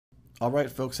All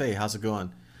right, folks. Hey, how's it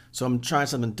going? So I'm trying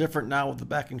something different now with the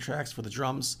backing tracks for the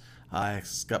drums. I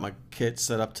got my kit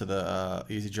set up to the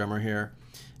Easy Drummer here,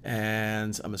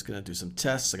 and I'm just gonna do some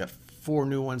tests. I got 4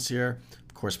 new ones here.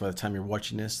 Of course, by the time you're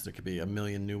watching this, there could be a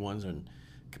million new ones, and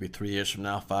it could be 3 years from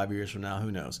now, 5 years from now,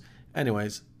 who knows?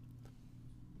 Anyways,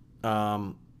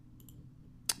 sorry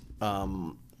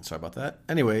about that.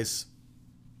 Anyways.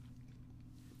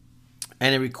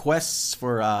 Any requests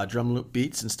for drum loop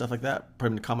beats and stuff like that, put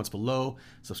them in the comments below.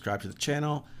 Subscribe to the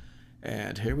channel.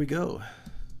 And here we go.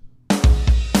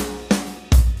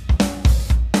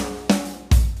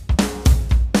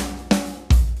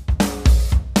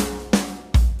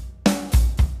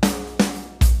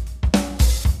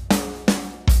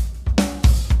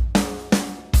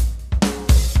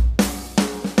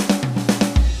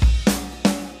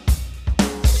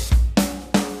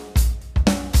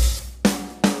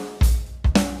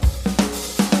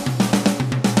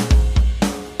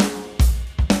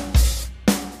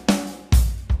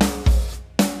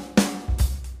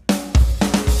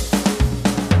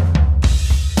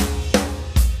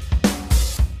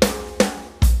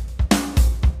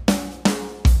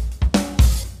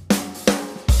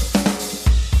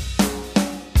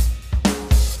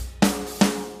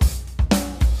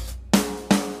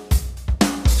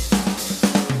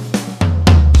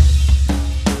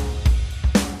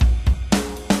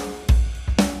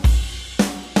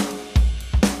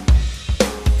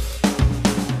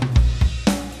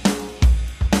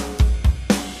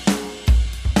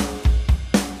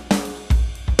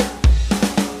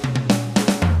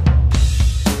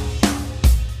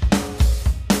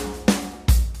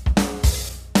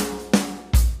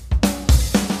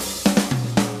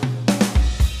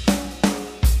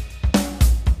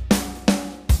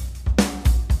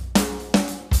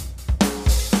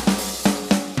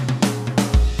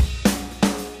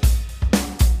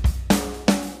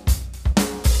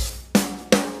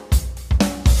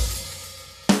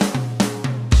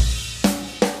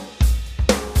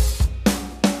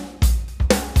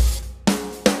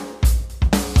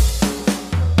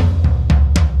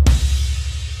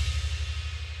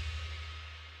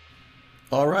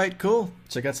 All right, cool.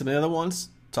 Check out some of the other ones.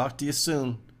 Talk to you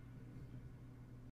soon.